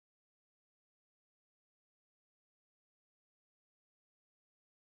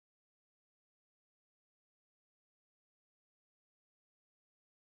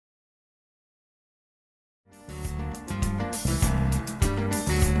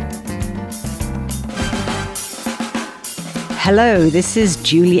Hello, this is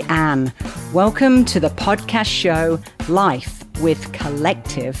Julie Ann. Welcome to the podcast show Life with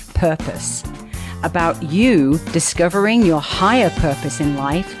Collective Purpose, about you discovering your higher purpose in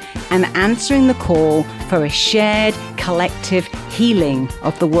life and answering the call for a shared collective healing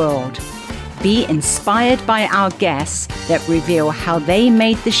of the world. Be inspired by our guests that reveal how they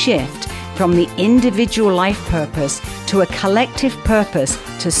made the shift from the individual life purpose to a collective purpose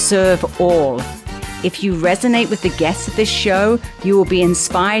to serve all. If you resonate with the guests of this show, you will be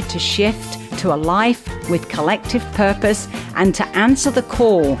inspired to shift to a life with collective purpose and to answer the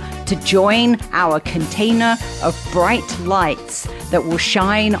call to join our container of bright lights that will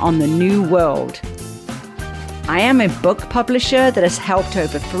shine on the new world. I am a book publisher that has helped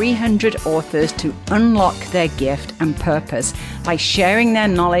over 300 authors to unlock their gift and purpose by sharing their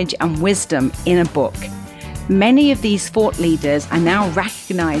knowledge and wisdom in a book. Many of these thought leaders are now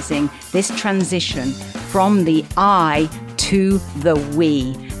recognizing this transition from the I to the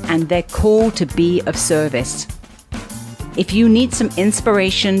we and their call to be of service. If you need some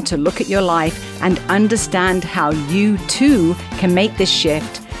inspiration to look at your life and understand how you too can make this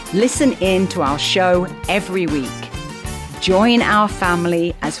shift, listen in to our show every week. Join our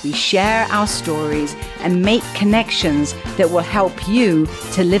family as we share our stories and make connections that will help you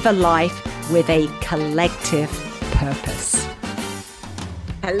to live a life with a collective purpose.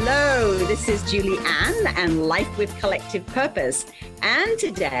 Hello, this is Julie Ann and Life with Collective Purpose. And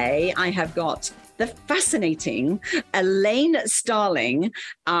today I have got the fascinating Elaine Starling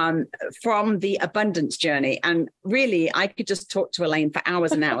from the Abundance Journey. And really, I could just talk to Elaine for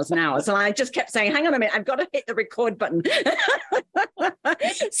hours and hours and hours. And I just kept saying, hang on a minute, I've got to hit the record button.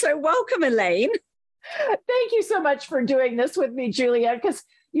 So welcome, Elaine. Thank you so much for doing this with me, Julia, because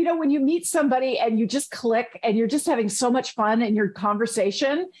you know, when you meet somebody and you just click and you're just having so much fun in your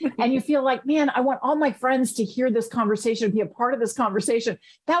conversation and you feel like, man, I want all my friends to hear this conversation, be a part of this conversation.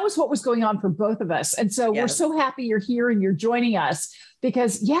 That was what was going on for both of us. And so We're so happy you're here and you're joining us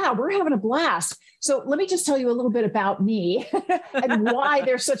because, we're having a blast. So let me just tell you a little bit about me and why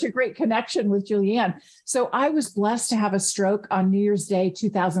there's such a great connection with Julianne. So I was blessed to have a stroke on New Year's Day,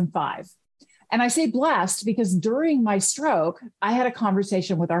 2005. And I say blessed because during my stroke, I had a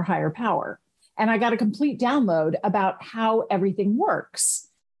conversation with our higher power and I got a complete download about how everything works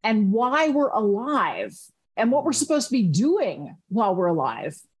and why we're alive and what we're supposed to be doing while we're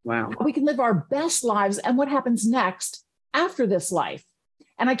alive. Wow. We can live our best lives and what happens next after this life.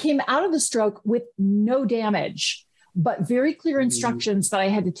 And I came out of the stroke with no damage, but very clear instructions that I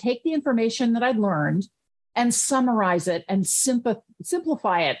had to take the information that I'd learned and summarize it and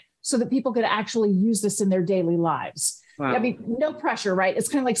simplify it so that people could actually use this in their daily lives. Wow. I mean, no pressure, right? It's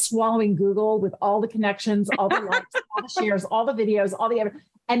kind of like swallowing Google with all the connections, all the likes, all the shares, all the videos, all the evidence.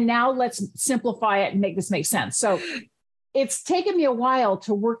 And now let's simplify it and make this make sense. So it's taken me a while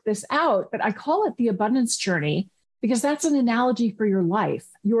to work this out, but I call it the abundance journey because that's an analogy for your life.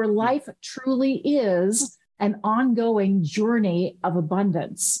 Your life truly is an ongoing journey of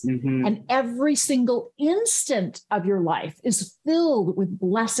abundance. Mm-hmm. And every single instant of your life is filled with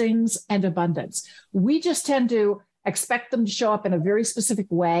blessings and abundance. We just tend to expect them to show up in a very specific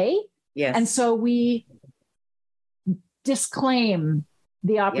way. Yes. And so we disclaim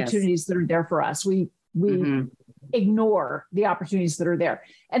the opportunities that are there for us. We ignore the opportunities that are there.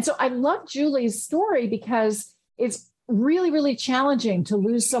 And so I love Julie's story because it's really, really challenging to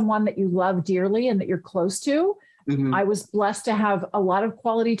lose someone that you love dearly and that you're close to. Mm-hmm. I was blessed to have a lot of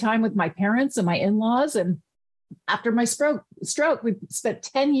quality time with my parents and my in-laws. And after my stroke, we spent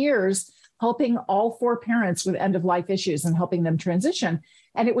 10 years helping all four parents with end-of-life issues and helping them transition.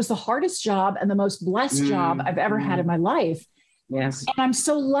 And it was the hardest job and the most blessed job I've ever had in my life. Yes. And I'm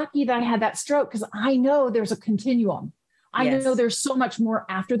so lucky that I had that stroke because I know there's a continuum. I know there's so much more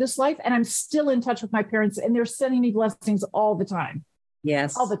after this life, and I'm still in touch with my parents, and they're sending me blessings all the time.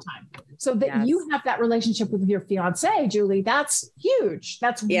 Yes. All the time. So that you have that relationship with your fiance, Julie, that's huge.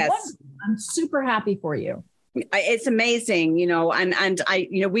 That's wonderful. I'm super happy for you. It's amazing, and I,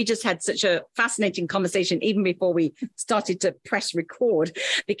 we just had such a fascinating conversation even before we started to press record,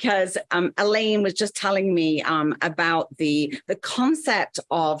 because Elaine was just telling me about the concept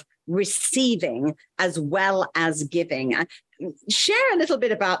of receiving as well as giving. Share a little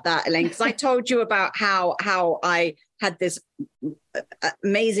bit about that, Elaine, because I told you about how I had this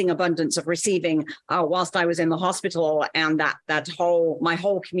amazing abundance of receiving whilst I was in the hospital, and my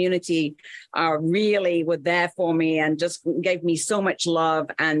whole community really were there for me and just gave me so much love.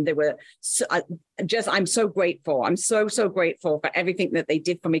 And they were I'm so grateful. I'm so grateful for everything that they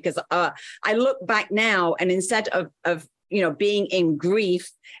did for me, because I look back now, and instead of being in grief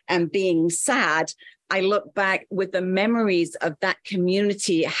and being sad, I look back with the memories of that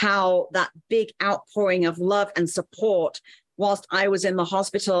community, how that big outpouring of love and support whilst I was in the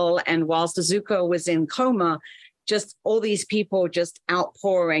hospital and whilst Azuko was in coma, just all these people just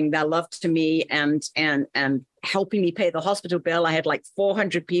outpouring their love to me and helping me pay the hospital bill. I had like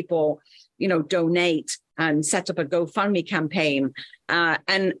 400 people, donate and set up a GoFundMe campaign.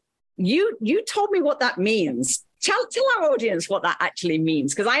 And you told me what that means. Tell our audience what that actually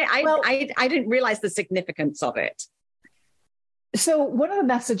means, because I didn't realize the significance of it. So one of the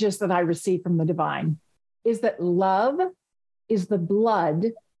messages that I received from the divine is that love is the blood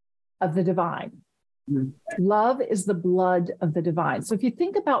of the divine. Mm. Love is the blood of the divine. So if you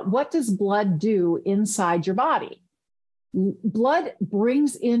think about what does blood do inside your body, blood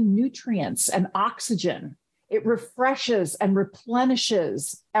brings in nutrients and oxygen. It refreshes and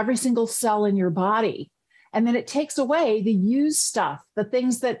replenishes every single cell in your body. And then it takes away the used stuff, the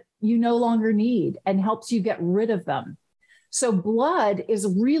things that you no longer need, and helps you get rid of them. So blood is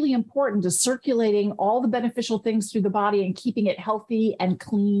really important to circulating all the beneficial things through the body and keeping it healthy and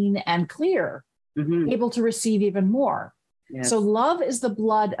clean and clear, able to receive even more. Yes. So love is the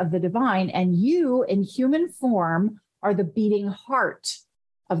blood of the divine, and you in human form are the beating heart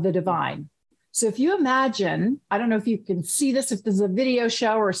of the divine. So if you imagine, I don't know if you can see this, if this is a video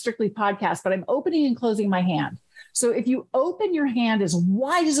show or a strictly podcast, but I'm opening and closing my hand. So if you open your hand as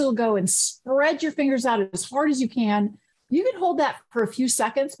wide as it'll go and spread your fingers out as hard as you can hold that for a few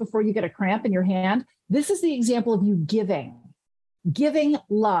seconds before you get a cramp in your hand. This is the example of you giving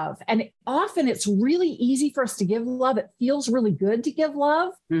love. And often it's really easy for us to give love. It feels really good to give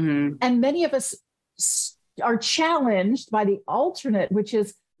love. Mm-hmm. And many of us are challenged by the alternate, which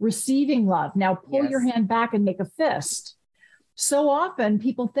is receiving love. Now pull your hand back and make a fist. So often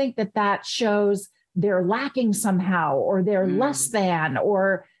people think that shows they're lacking somehow, or they're less than,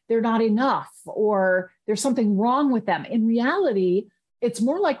 or they're not enough, or there's something wrong with them. In reality, it's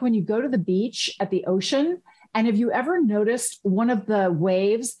more like when you go to the beach at the ocean, and have you ever noticed one of the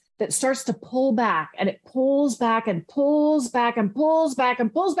waves that starts to pull back, and it pulls back and pulls back and pulls back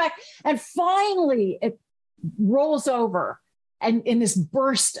and pulls back, and finally it rolls over and in this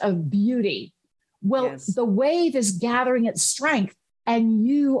burst of beauty. Well, the wave is gathering its strength, and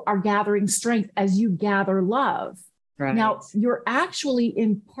you are gathering strength as you gather love. Right. Now, you're actually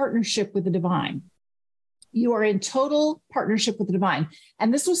in partnership with the divine. You are in total partnership with the divine.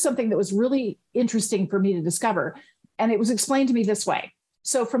 And this was something that was really interesting for me to discover. And it was explained to me this way.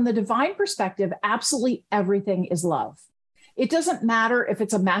 So from the divine perspective, absolutely everything is love. It doesn't matter if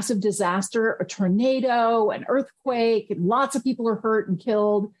it's a massive disaster, a tornado, an earthquake, and lots of people are hurt and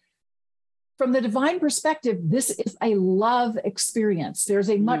killed. From the divine perspective, this is a love experience.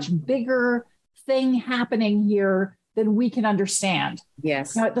 There's a much bigger thing happening here than we can understand.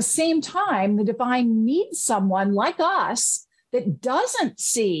 Yes. Now, at the same time, the divine needs someone like us that doesn't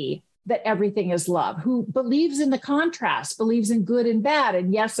see that everything is love, who believes in the contrast, believes in good and bad,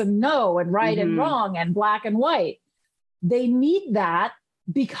 and yes and no, and right and wrong, and black and white. They need that,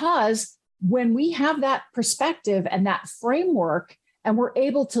 because when we have that perspective and that framework, and we're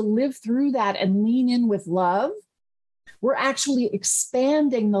able to live through that and lean in with love, we're actually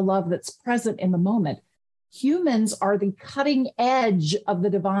expanding the love that's present in the moment. Humans are the cutting edge of the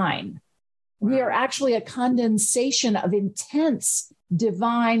divine. Wow. We are actually a condensation of intense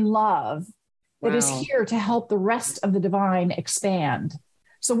divine love that is here to help the rest of the divine expand.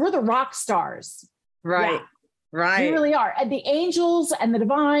 So we're the rock stars. Right. Yeah. Right. We really are. And the angels and the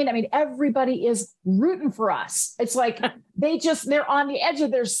divine, I mean, everybody is rooting for us. It's like they're on the edge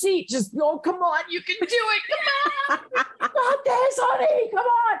of their seat. Just, oh, come on, you can do it. Come on. Got this, honey. Come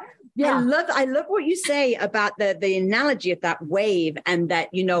on. Yeah. I love what you say about the analogy of that wave, and that,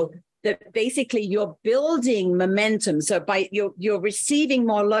 that basically you're building momentum. So by you're receiving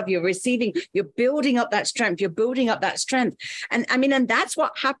more love, you're building up that strength, And I mean, and that's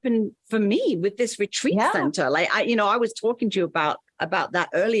what happened for me with this retreat center. Like I was talking to you about that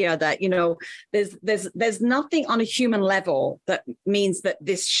earlier, that, there's nothing on a human level that means that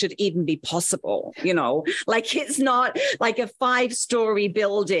this should even be possible, like it's not like a 5-story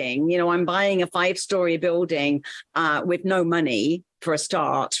building, I'm buying a 5-story building with no money for a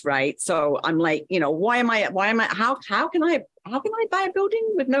start, right? So I'm like, how can I buy a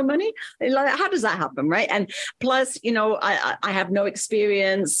building with no money? Like, how does that happen, right? And plus, I have no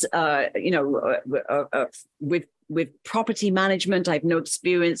experience, with property management. I have no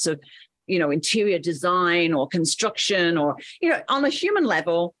experience of, interior design or construction, or, on a human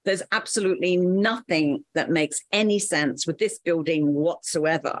level, there's absolutely nothing that makes any sense with this building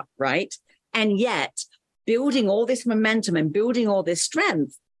whatsoever, right? And yet, building all this momentum and building all this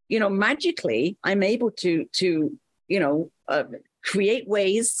strength, magically I'm able to create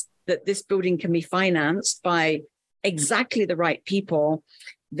ways that this building can be financed by exactly the right people,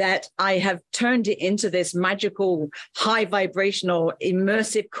 that I have turned it into this magical, high vibrational,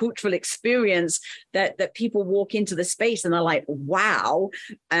 immersive cultural experience that people walk into the space and they're like, wow.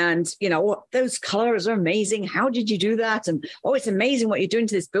 And, those colors are amazing. How did you do that? And, oh, it's amazing what you're doing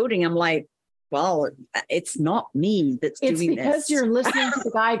to this building. I'm like, well, it's not me that's doing this. It's because you're listening to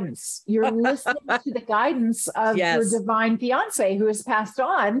the guidance. You're listening to the guidance of your divine fiance who has passed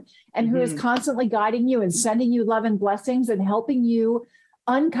on and who is constantly guiding you and sending you love and blessings and helping you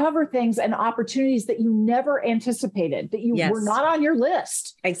uncover things and opportunities that you never anticipated, that you were not on your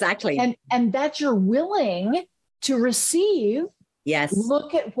list. Exactly. And that you're willing to receive. Yes.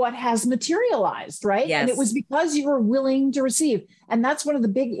 Look at what has materialized, right? Yes. And it was because you were willing to receive. And that's one of the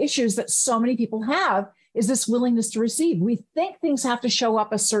big issues that so many people have, is this willingness to receive. We think things have to show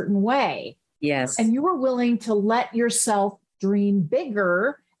up a certain way. Yes. And you were willing to let yourself dream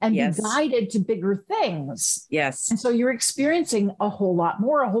bigger and be guided to bigger things. Yes. And so you're experiencing a whole lot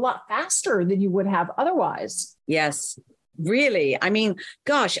more, a whole lot faster than you would have otherwise. Yes, really. I mean,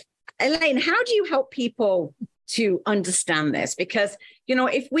 gosh, Elaine, how do you help people to understand this? Because,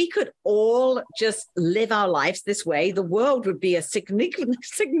 if we could all just live our lives this way, the world would be a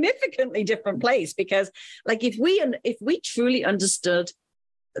significantly different place. Because if we truly understood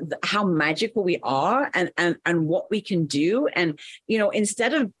how magical we are and what we can do, and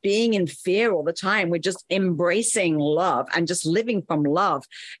instead of being in fear all the time, we're just embracing love and just living from love.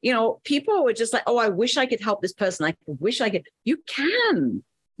 People were just like, oh, I wish I could help this person, I wish I could. You can.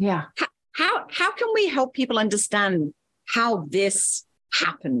 Yeah. How can we help people understand how this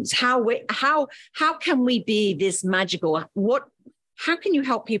happens? How can we be this magical? How can you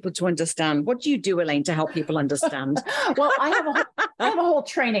help people to understand? What do you do, Elaine, to help people understand? Well, I have a whole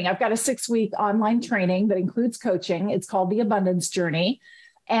training. I've got a 6-week online training that includes coaching. It's called the Abundance Journey.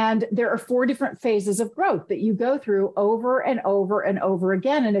 And there are 4 different phases of growth that you go through over and over and over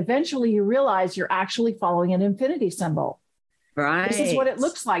again. And eventually you realize you're actually following an infinity symbol. Right. This is what it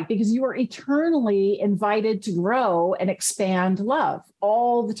looks like, because you are eternally invited to grow and expand love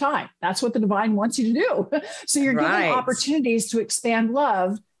all the time. That's what the divine wants you to do. So you're given opportunities to expand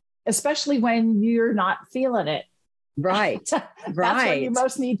love, especially when you're not feeling it. Right. That's when you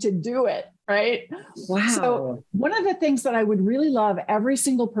most need to do it. Right. Wow. So one of the things that I would really love every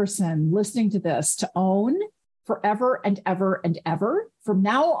single person listening to this to own forever and ever and ever from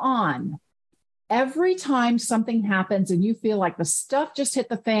now on, every time something happens and you feel like the stuff just hit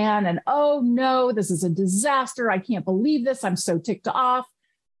the fan and, oh no, this is a disaster. I can't believe this. I'm so ticked off.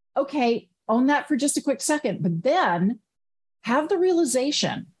 Okay, own that for just a quick second, but then have the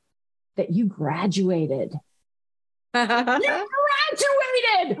realization that you graduated. You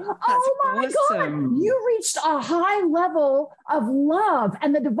graduated. Oh my awesome. God. You reached a high level of love,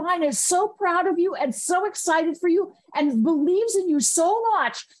 and the divine is so proud of you and so excited for you and believes in you so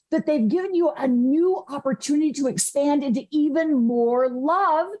much that they've given you a new opportunity to expand into even more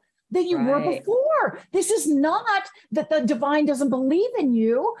love than you were before. This is not that the divine doesn't believe in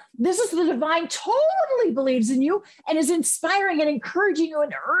you. This is the divine totally believes in you and is inspiring and encouraging you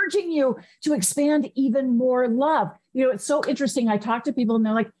and urging you to expand even more love. It's so interesting. I talk to people and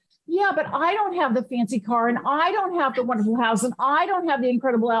they're like, yeah, but I don't have the fancy car, and I don't have the wonderful house, and I don't have the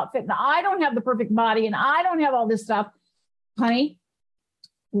incredible outfit, and I don't have the perfect body, and I don't have all this stuff. Honey,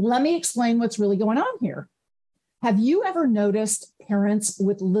 let me explain what's really going on here. Have you ever noticed parents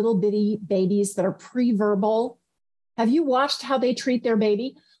with little bitty babies that are pre-verbal? Have you watched how they treat their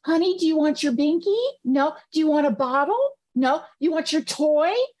baby? Honey, do you want your binky? No. Do you want a bottle? No. Do you want your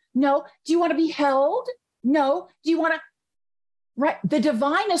toy? No. Do you want to be held? No. Do you want to? Right. The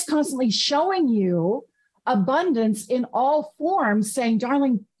divine is constantly showing you abundance in all forms, saying,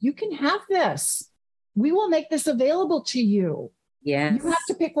 darling, you can have this. We will make this available to you. Yes. You have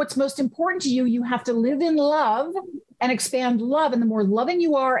to pick what's most important to you. You have to live in love and expand love. And the more loving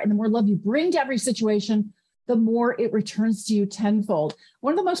you are and the more love you bring to every situation, the more it returns to you tenfold.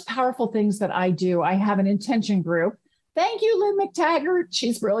 One of the most powerful things that I do, I have an intention group. Thank you, Lynn McTaggart.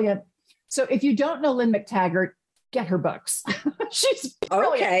 She's brilliant. So if you don't know Lynn McTaggart, get her books. She's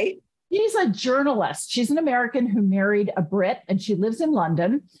brilliant. Okay. She's a journalist. She's an American who married a Brit, and she lives in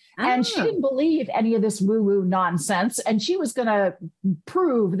London. And she didn't believe any of this woo-woo nonsense. And she was going to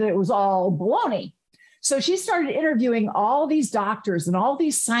prove that it was all baloney. So she started interviewing all these doctors and all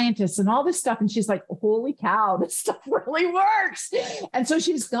these scientists and all this stuff. And she's like, holy cow, this stuff really works. And so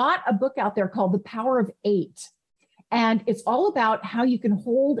she's got a book out there called The Power of 8. And it's all about how you can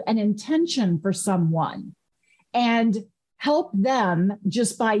hold an intention for someone and help them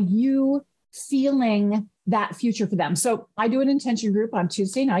just by you feeling that future for them. So I do an intention group on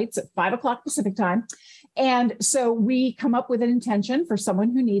Tuesday nights at 5:00 Pacific time. And so we come up with an intention for someone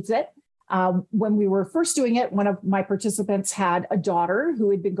who needs it. When we were first doing it, one of my participants had a daughter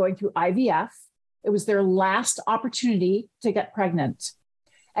who had been going through IVF. It was their last opportunity to get pregnant.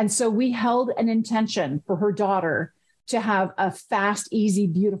 And so we held an intention for her daughter to have a fast, easy,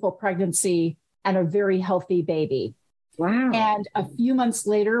 beautiful pregnancy and a very healthy baby. Wow. And a few months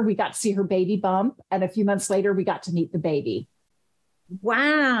later, we got to see her baby bump. And a few months later, we got to meet the baby.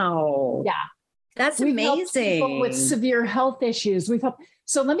 Wow. Yeah. That's We've helped amazing. people with severe health issues.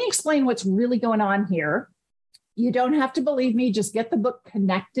 So let me explain what's really going on here. You don't have to believe me. Just get the book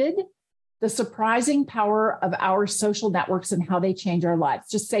Connected, The Surprising Power of Our Social Networks and How They Change Our Lives.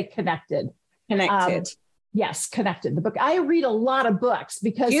 Just say Connected. Connected. Yes, Connected. The book. I read a lot of books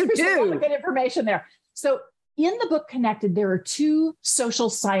because there's a lot of good information there. So in the book Connected, there are two social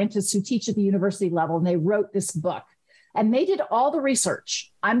scientists who teach at the university level, and they wrote this book. And they did all the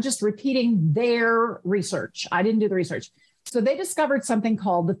research. I'm just repeating their research. I didn't do the research. So they discovered something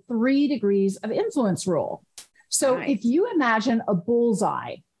called the 3 degrees of influence rule. So if you imagine a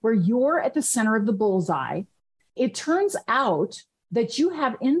bullseye where you're at the center of the bullseye, it turns out that you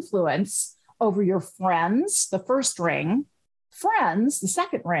have influence over your friends, the first ring, friends, the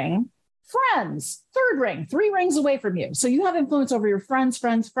second ring, friends, third ring, 3 rings away from you. So you have influence over your friends,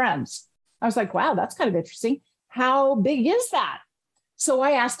 friends, friends. I was like, wow, that's kind of interesting. How big is that? So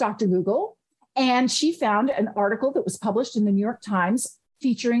I asked Dr. Google, and she found an article that was published in the New York Times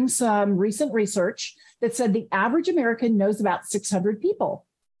featuring some recent research that said the average American knows about 600 people.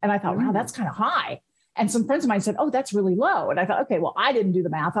 And I thought, wow, that's kind of high. And some friends of mine said, oh, that's really low. And I thought, okay, well, I didn't do the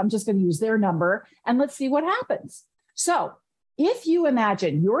math. I'm just going to use their number and let's see what happens. So if you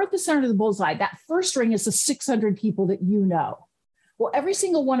imagine you're at the center of the bullseye, that first ring is the 600 people that you know. Well, every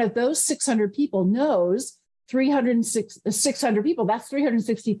single one of those 600 people knows 600 people. That's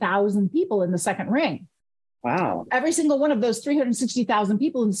 360,000 people in the second ring. Wow. Every single one of those 360,000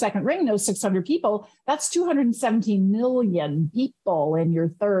 people in the second ring knows 600 people. That's 217 million people in your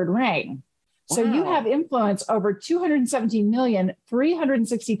third ring. So you have influence over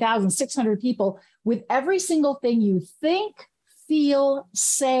 217,360,600 people with every single thing you think, feel,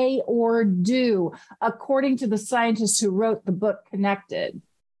 say, or do, according to the scientists who wrote the book Connected.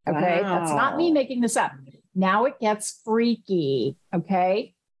 Okay. Wow. That's not me making this up. Now it gets freaky.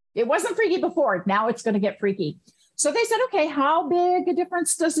 Okay. It wasn't freaky before. Now it's going to get freaky. So they said, okay, how big a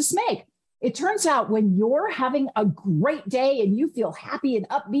difference does this make? It turns out when you're having a great day and you feel happy and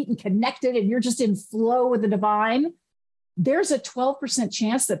upbeat and connected and you're just in flow with the divine, there's a 12%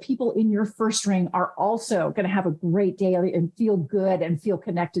 chance that people in your first ring are also going to have a great day and feel good and feel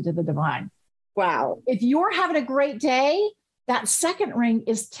connected to the divine. Wow. If you're having a great day, that second ring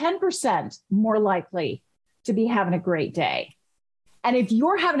is 10% more likely to be having a great day. And if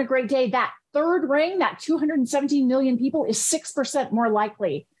you're having a great day, that third ring, that 217 million people, is 6% more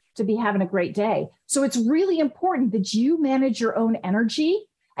likely to be having a great day. So it's really important that you manage your own energy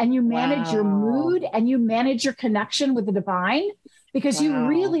and you manage your mood and you manage your connection with the divine, because you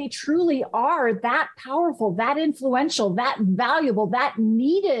really, truly are that powerful, that influential, that valuable, that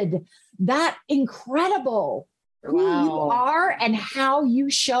needed, that incredible. Who you are and how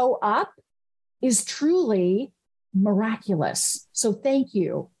you show up is truly miraculous. So thank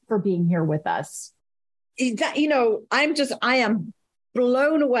you for being here with us. I am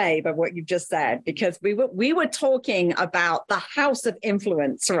blown away by what you've just said, because we were talking about the house of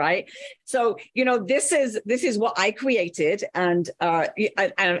influence, right? So, this is what I created. And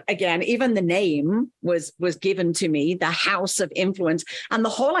again, even the name was given to me, the house of influence. And the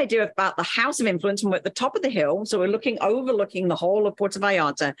whole idea about the house of influence, we're at the top of the hill. So we're overlooking the whole of Puerto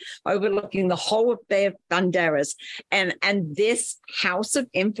Vallarta, overlooking the whole of Bay of Banderas. And this house of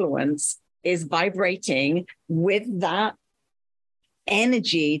influence is vibrating with that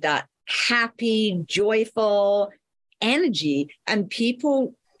energy, that happy, joyful energy. And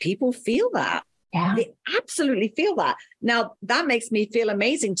people feel that. Yeah. They absolutely feel that. Now, that makes me feel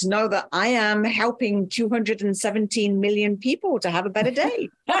amazing to know that I am helping 217 million people to have a better day.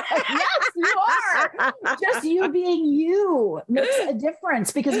 Yes, you are. Just you being you makes a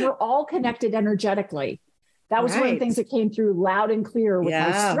difference, because we're all connected energetically. That was one of the things that came through loud and clear with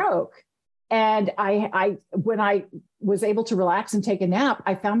my stroke. And I, when I was able to relax and take a nap,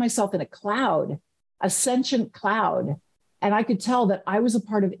 I found myself in a cloud, a sentient cloud. And I could tell that I was a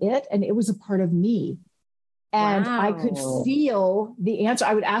part of it and it was a part of me. And I could feel the answer.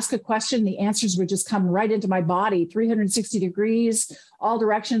 I would ask a question. The answers would just come right into my body, 360 degrees, all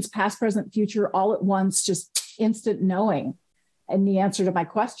directions, past, present, future, all at once, just instant knowing and the answer to my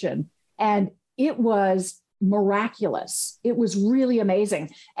question. And it was miraculous. It was really amazing.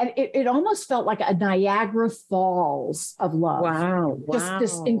 And it almost felt like a Niagara Falls of love. Wow. Just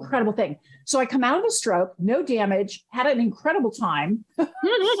this incredible thing. So I come out of the stroke, no damage, had an incredible time.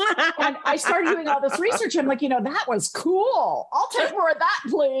 And I started doing all this research. I'm like, that was cool. I'll take more of that,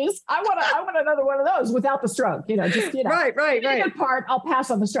 please. I want another one of those without the stroke, Right. The good part, I'll pass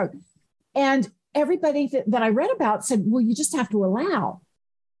on the stroke. And everybody that I read about said, well, you just have to allow.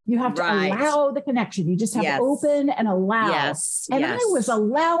 You have to allow the connection. You just have to open and allow. Yes. And I was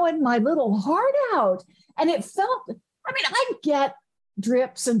allowing my little heart out. And it felt, I get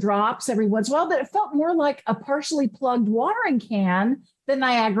drips and drops every once in a while, but it felt more like a partially plugged watering can than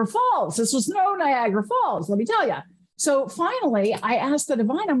Niagara Falls. This was no Niagara Falls, let me tell you. So finally, I asked the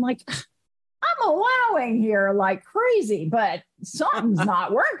divine, I'm like, I'm allowing here like crazy, but something's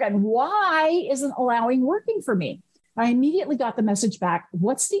not working. Why isn't allowing working for me? I immediately got the message back.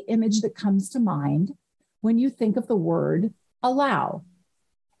 What's the image that comes to mind when you think of the word allow?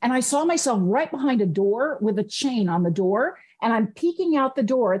 And I saw myself right behind a door with a chain on the door, and I'm peeking out the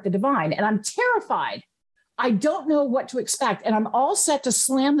door at the divine, and I'm terrified. I don't know what to expect. And I'm all set to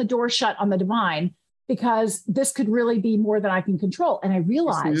slam the door shut on the divine because this could really be more than I can control. And I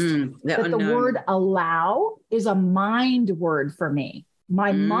realized that the word allow is a mind word for me.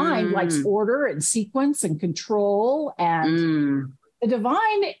 My mind likes order and sequence and control, and the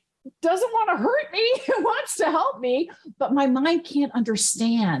divine doesn't want to hurt me. It wants to help me, but my mind can't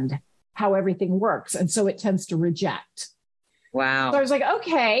understand how everything works. And so it tends to reject. Wow. So I was like,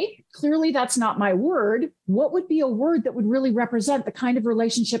 okay, clearly that's not my word. What would be a word that would really represent the kind of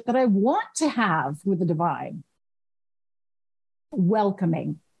relationship that I want to have with the divine?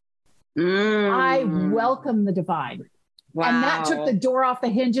 Welcoming. I welcome the divine. Wow. And that took the door off the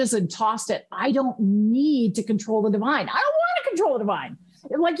hinges and tossed it. I don't need to control the divine. I don't want to control the divine.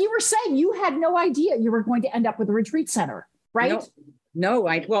 Like you were saying, you had no idea you were going to end up with a retreat center, right? No,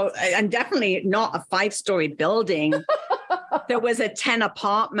 I'm definitely not a 5-story building. There was a 10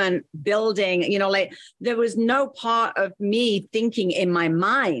 apartment building, there was no part of me thinking in my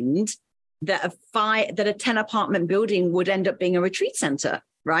mind that a 10 apartment building would end up being a retreat center,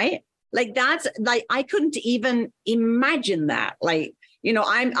 right? Like that's like, I couldn't even imagine that. Like,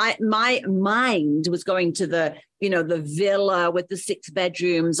 my mind was going to the villa with the 6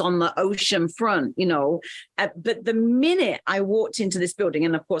 bedrooms on the ocean front, but the minute I walked into this building,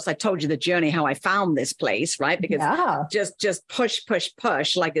 and of course I told you the journey, how I found this place, right? Because just push,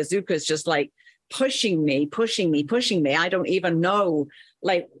 like Azuka's just like pushing me. I don't even know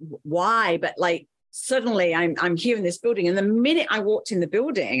like why, but like, suddenly I'm here in this building. And the minute I walked in the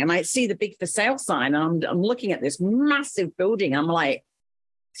building and I see the big for sale sign, and I'm looking at this massive building, I'm like,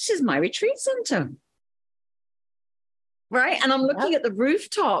 this is my retreat center. Right. And I'm looking at the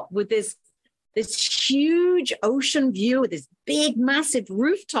rooftop with this huge ocean view with this big, massive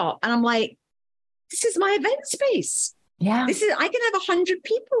rooftop. And I'm like, this is my event space. Yeah. I can have 100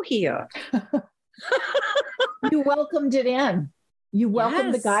 people here. You welcomed it in. You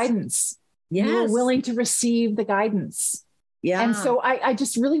welcomed the guidance. Yes. You were willing to receive the guidance. Yeah. And so I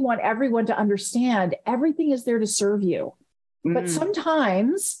just really want everyone to understand everything is there to serve you. But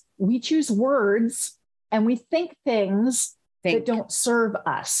sometimes we choose words and we think things that don't serve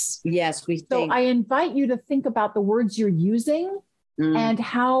us. Yes, we think. So I invite you to think about the words you're using and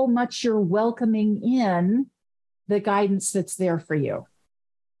how much you're welcoming in the guidance that's there for you.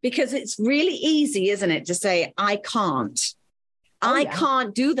 Because it's really easy, isn't it, to say, I can't. I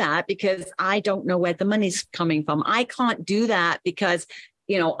can't do that because I don't know where the money's coming from. I can't do that because,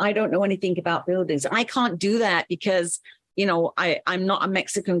 I don't know anything about buildings. I can't do that because, I'm not a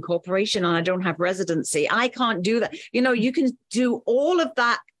Mexican corporation and I don't have residency. I can't do that. You can do all of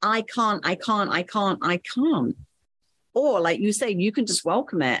that. I can't. Or like you say, you can just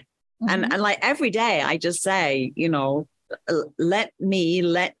welcome it. And like every day I just say, let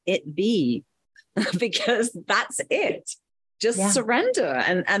it be because that's it. Just surrender.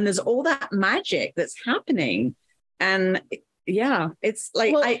 And there's all that magic that's happening. And it's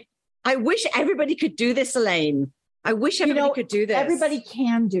like, I wish everybody could do this, Elaine. I wish everybody could do this. Everybody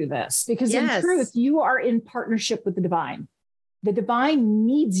can do this because in truth, you are in partnership with the divine. The divine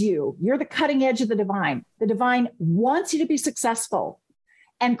needs you. You're the cutting edge of the divine. The divine wants you to be successful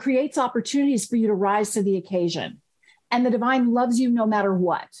and creates opportunities for you to rise to the occasion. And the divine loves you no matter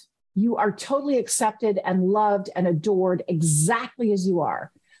what. You are totally accepted and loved and adored exactly as you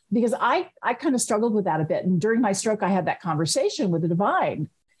are. Because I kind of struggled with that a bit. And during my stroke, I had that conversation with the divine.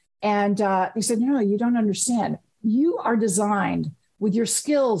 And they said, no, you don't understand. You are designed with your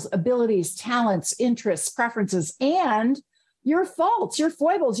skills, abilities, talents, interests, preferences, and your faults, your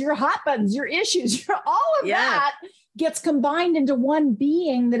foibles, your hot buttons, your issues, all of that gets combined into one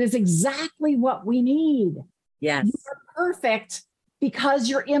being that is exactly what we need. Yes. You are perfect because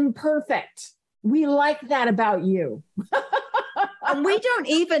you're imperfect. We like that about you. And we don't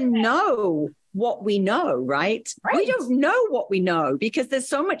even know what we know, right? We don't know what we know because there's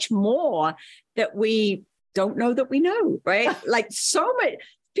so much more that we don't know that we know, right? Like so much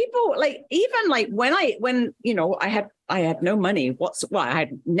people, like even like when you know, I had no money. I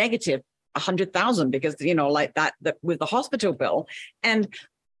had negative 100,000 because, you know, like that with the hospital bill. And,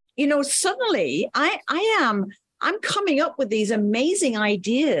 you know, suddenly I'm coming up with these amazing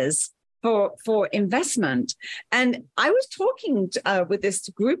ideas for investment. And I was talking with this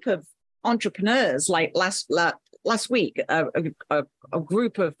group of entrepreneurs like last week, a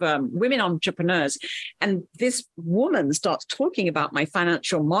group of women entrepreneurs. And this woman starts talking about my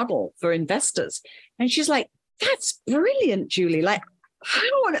financial model for investors. And she's like, that's brilliant, Julie. Like, how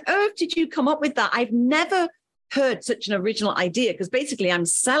on earth did you come up with that? I've never heard such an original idea, because basically I'm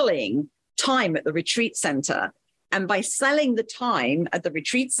selling time at the retreat center. And by selling the time at the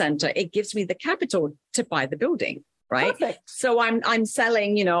retreat center, it gives me the capital to buy the building, right? Perfect. So I'm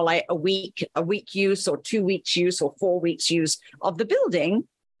selling, you know, like a week use or 2 weeks use or 4 weeks use of the building.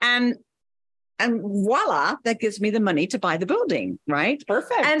 And voila, that gives me the money to buy the building, right?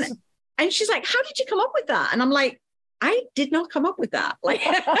 Perfect. And she's like, how did you come up with that? And I'm like, I did not come up with that. Like,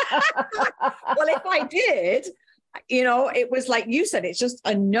 well, if I did, you know, it was like you said, it's just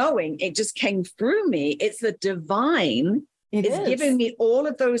a knowing. It just came through me. It's the divine is giving me all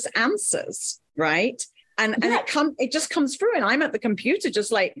of those answers, right? And it just comes through, and I'm at the computer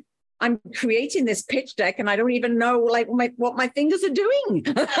just like, I'm creating this pitch deck and I don't even know like what my fingers are doing.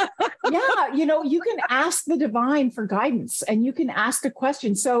 Yeah. You know, you can ask the divine for guidance and you can ask a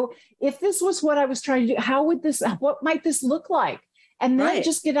question. So if this was what I was trying to do, what might this look like? And then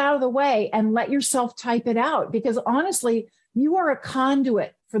just get out of the way and let yourself type it out, because honestly, you are a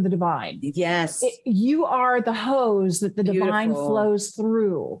conduit for the divine. Yes. You are the hose that the divine flows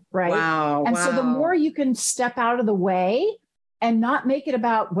through, right? Wow. And so the more you can step out of the way and not make it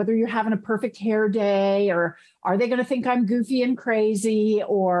about whether you're having a perfect hair day, or are they going to think I'm goofy and crazy,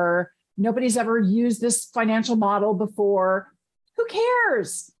 or nobody's ever used this financial model before. Who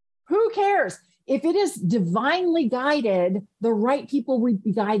cares? Who cares? If it is divinely guided, the right people will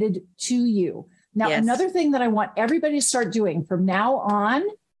be guided to you. Now, another thing that I want everybody to start doing from now on,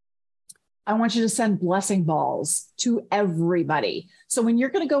 I want you to send blessing balls to everybody. So when you're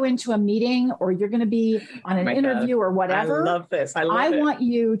going to go into a meeting or you're going to be on an interview or whatever, I love this. I want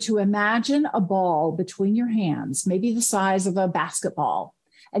you to imagine a ball between your hands, maybe the size of a basketball.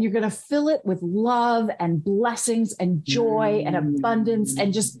 And you're going to fill it with love and blessings and joy and abundance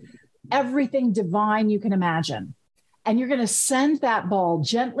and just everything divine you can imagine. And you're going to send that ball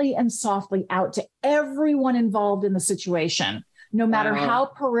gently and softly out to everyone involved in the situation, no matter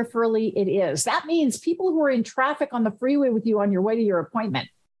how peripherally it is. That means people who are in traffic on the freeway with you on your way to your appointment.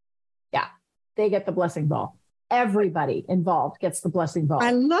 Yeah, they get the blessing ball. Everybody involved gets the blessing ball.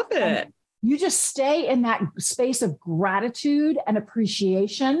 I love it. And you just stay in that space of gratitude and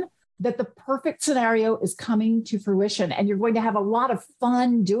appreciation that the perfect scenario is coming to fruition, and you're going to have a lot of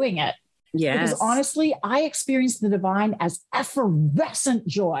fun doing it. Yes. Because honestly, I experience the divine as effervescent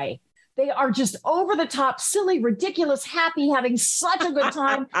joy. They are just over the top, silly, ridiculous, happy, having such a good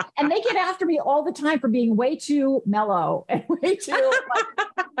time. And they get after me all the time for being way too mellow and way too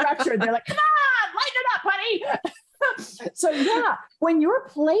structured. They're like, come on, lighten it up, honey. So yeah, when you're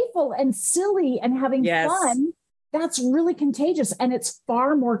playful and silly and having fun, that's really contagious, and it's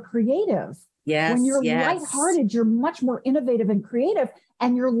far more creative. Yes. When you're lighthearted, you're much more innovative and creative,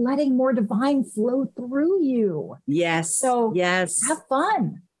 and you're letting more divine flow through you. Yes. So have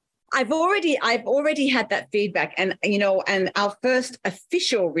fun. I've already had that feedback, and you know, and our first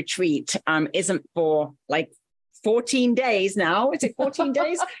official retreat isn't for like 14 days now. Is it 14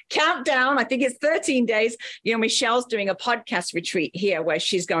 days? Countdown. I think it's 13 days. You know, Michelle's doing a podcast retreat here where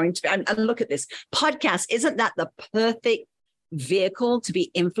she's going to, and look at this podcast. Isn't that the perfect vehicle to be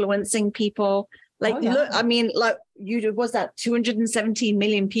influencing people? Like, look, I mean, like was that 217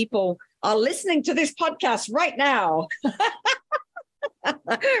 million people are listening to this podcast right now.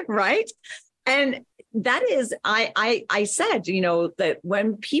 Right. And that is, I said, you know, that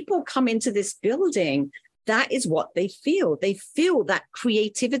when people come into this building, that is what they feel. They feel that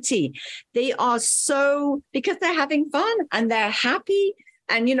creativity. They are so, because they're having fun and they're happy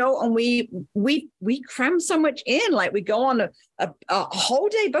And, you know, and we cram so much in, like we go on a whole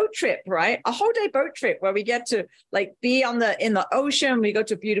day boat trip, right? A whole day boat trip where we get to like be in the ocean. We go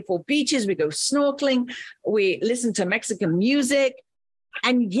to beautiful beaches, we go snorkeling, we listen to Mexican music.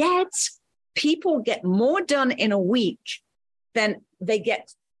 And yet people get more done in a week than they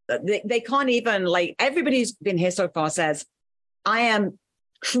can't even, like, everybody's been here so far says,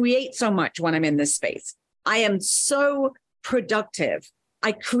 create so much when I'm in this space. I am so productive.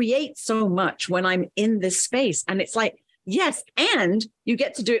 I create so much when I'm in this space. And it's like, yes, and you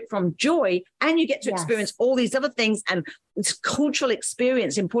get to do it from joy, and you get to experience all these other things, and it's cultural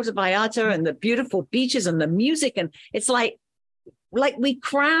experience in Puerto Vallarta and the beautiful beaches and the music. And it's like we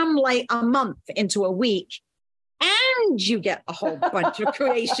cram like a month into a week, and you get a whole bunch of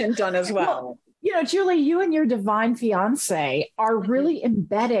creation done as well. You know, Julie, you and your divine fiance are really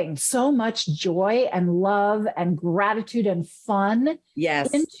embedding so much joy and love and gratitude and fun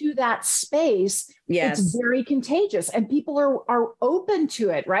into that space. Yes. It's very contagious, and people are open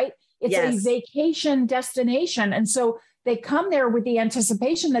to it, right? It's a vacation destination. And so they come there with the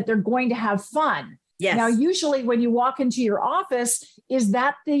anticipation that they're going to have fun. Yes. Now, usually when you walk into your office, is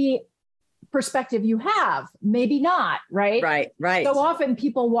that the perspective you have? Maybe not, right? Right. So often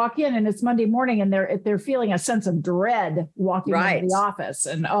people walk in and it's Monday morning and they're feeling a sense of dread walking into the office,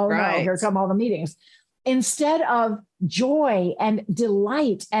 and no, here come all the meetings. Instead of joy and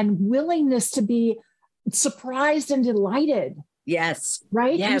delight and willingness to be surprised and delighted. Yes.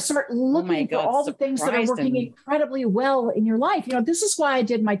 Right. Yes. You start looking for all the things that are working incredibly well in your life. You know, this is why I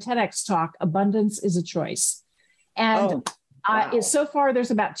did my TEDx talk, Abundance is a Choice. And so far,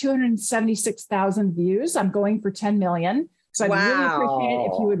 there's about 276,000 views. I'm going for 10 million. So I'd really appreciate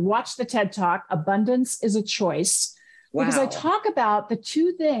it if you would watch the TED Talk, Abundance is a Choice, because I talk about the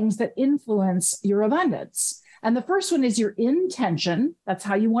two things that influence your abundance. And the first one is your intention. That's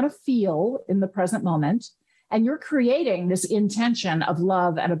how you want to feel in the present moment. And you're creating this intention of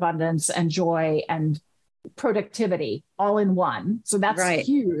love and abundance and joy and productivity all in one. So that's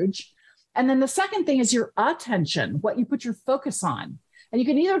huge. And then the second thing is your attention, what you put your focus on. And you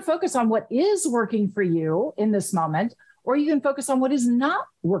can either focus on what is working for you in this moment, or you can focus on what is not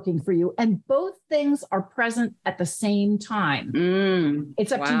working for you. And both things are present at the same time.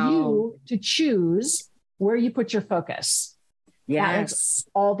 It's up to you to choose where you put your focus. That makes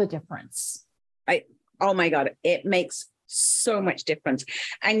all the difference. Oh my God, it makes so much difference.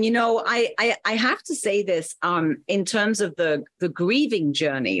 And, you know, I have to say this in terms of the grieving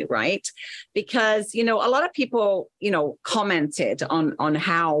journey, right? Because, you know, a lot of people, you know, commented on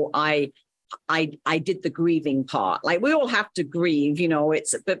how I did the grieving part. Like, we all have to grieve, you know,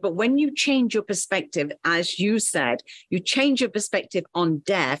 but when you change your perspective, as you said, you change your perspective on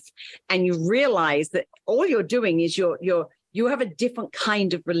death, and you realize that all you're doing is you have a different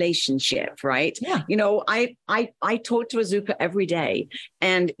kind of relationship, right? Yeah. You know, I talk to Azuka every day,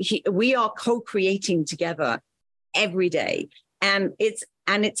 and we are co-creating together every day, and it's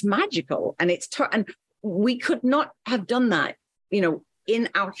magical, and and we could not have done that, you know, in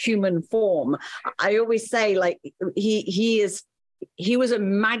our human form. I always say, like, he was a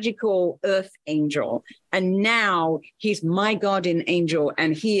magical earth angel, and now he's my guardian angel,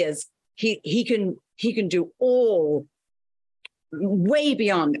 and he can do all way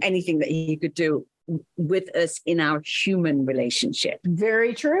beyond anything that he could do with us in our human relationship.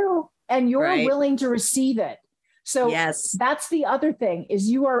 Very true. And you're willing to receive it. So that's the other thing, is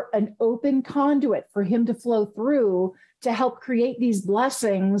you are an open conduit for him to flow through to help create these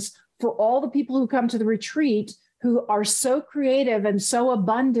blessings for all the people who come to the retreat, who are so creative and so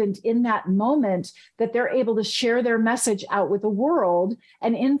abundant in that moment that they're able to share their message out with the world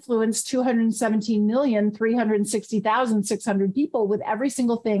and influence 217,360,600 people with every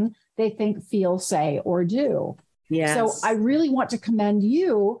single thing they think, feel, say, or do. Yes. So I really want to commend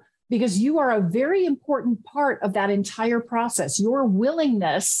you, because you are a very important part of that entire process. Your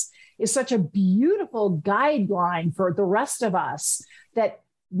willingness is such a beautiful guideline for the rest of us that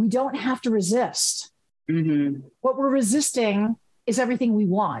we don't have to resist. Mm-hmm. What we're resisting is everything we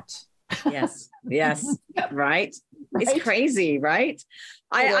want. Yes. Right. It's crazy, right?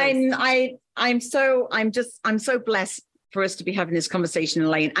 I'm so blessed for us to be having this conversation,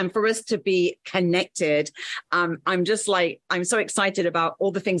 Elaine, and for us to be connected. I'm so excited about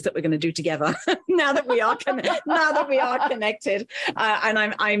all the things that we're going to do together now that we are connected.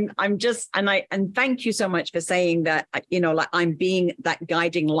 And thank you so much for saying that, you know, like, I'm being that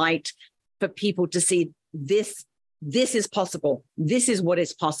guiding light for people to see this is possible. This is what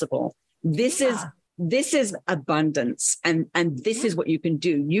is possible. This is abundance. And this is what you can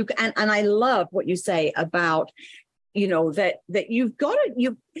do. And I love what you say about that you've got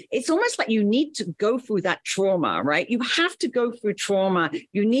to, it's almost like you need to go through that trauma, right? You have to go through trauma.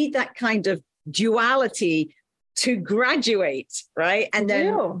 You need that kind of duality to graduate, right? And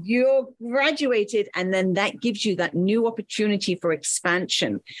then you're graduated, and then that gives you that new opportunity for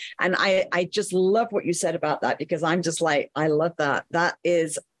expansion. And I just love what you said about that, because I'm just like, I love that. That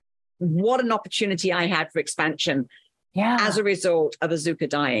is what an opportunity I had for expansion as a result of Azuka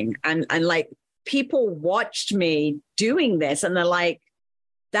dying. And like, people watched me doing this and they're like,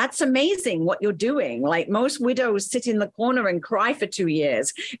 that's amazing what you're doing. Like, most widows sit in the corner and cry for 2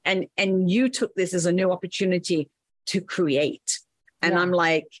 years. And you took this as a new opportunity to create. And I'm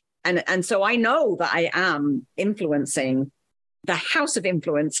like, and so I know that I am influencing the House of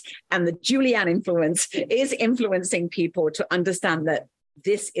Influence, and the Julianne influence is influencing people to understand that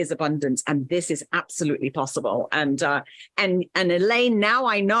this is abundance and this is absolutely possible. And Elaine, now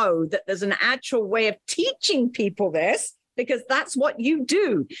I know that there's an actual way of teaching people this, because that's what you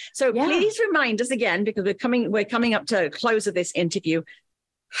do. So please remind us again, because we're coming up to a close of this interview.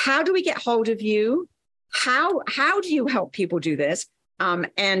 How do we get hold of you? How do you help people do this? And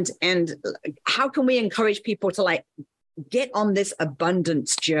how can we encourage people to like get on this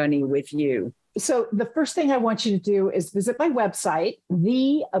abundance journey with you? So the first thing I want you to do is visit my website,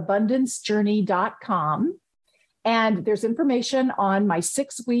 theabundancejourney.com. And there's information on my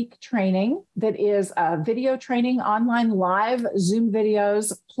 6-week training that is a video training, online live Zoom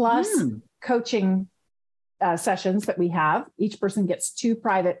videos, plus coaching sessions that we have. Each person gets 2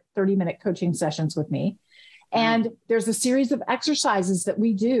 private 30-minute coaching sessions with me. And there's a series of exercises that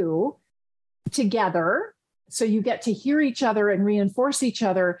we do together. So you get to hear each other and reinforce each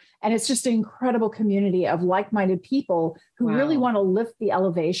other. And it's just an incredible community of like-minded people who really want to lift the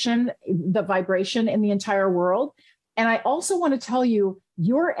elevation, the vibration in the entire world. And I also want to tell you,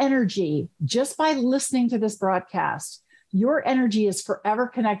 your energy, just by listening to this broadcast, your energy is forever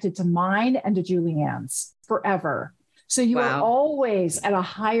connected to mine and to Julianne's, forever. So you are always at a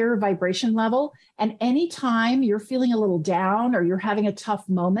higher vibration level. And anytime you're feeling a little down or you're having a tough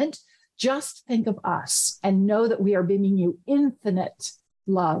moment, just think of us and know that we are bringing you infinite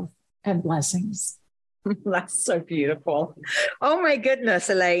love and blessings. That's so beautiful. Oh my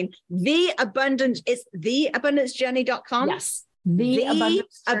goodness, Elaine. It's theabundancejourney.com. Yes.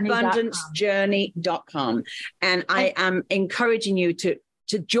 Theabundancejourney.com. And I am encouraging you to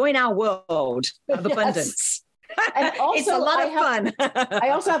join our world of abundance. And also, it's a lot of fun.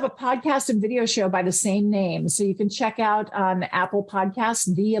 I also have a podcast and video show by the same name. So you can check out on Apple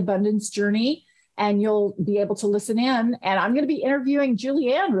Podcasts, The Abundance Journey, and you'll be able to listen in. And I'm going to be interviewing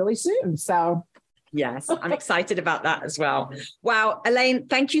Julianne really soon. So yes, I'm excited about that as well. Wow, Elaine,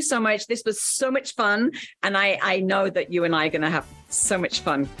 thank you so much. This was so much fun. And I know that you and I are going to have so much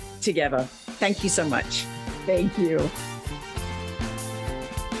fun together. Thank you so much. Thank you.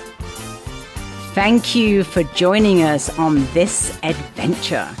 Thank you for joining us on this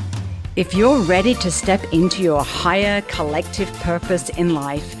adventure. If you're ready to step into your higher collective purpose in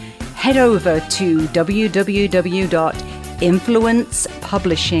life, head over to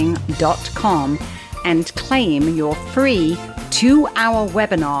www.influencepublishing.com and claim your free 2-hour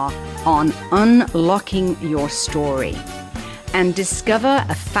webinar on unlocking your story, and discover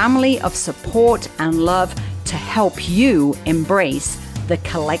a family of support and love to help you embrace the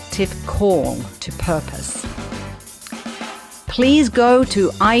collective call to purpose. Please go to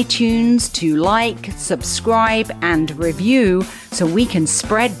iTunes to like, subscribe, and review so we can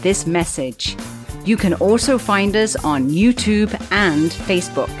spread this message. You can also find us on YouTube and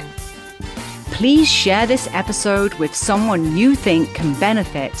Facebook. Please share this episode with someone you think can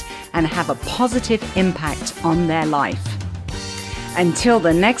benefit and have a positive impact on their life. Until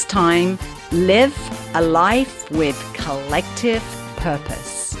the next time, live a life with collective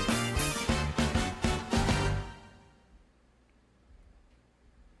purpose.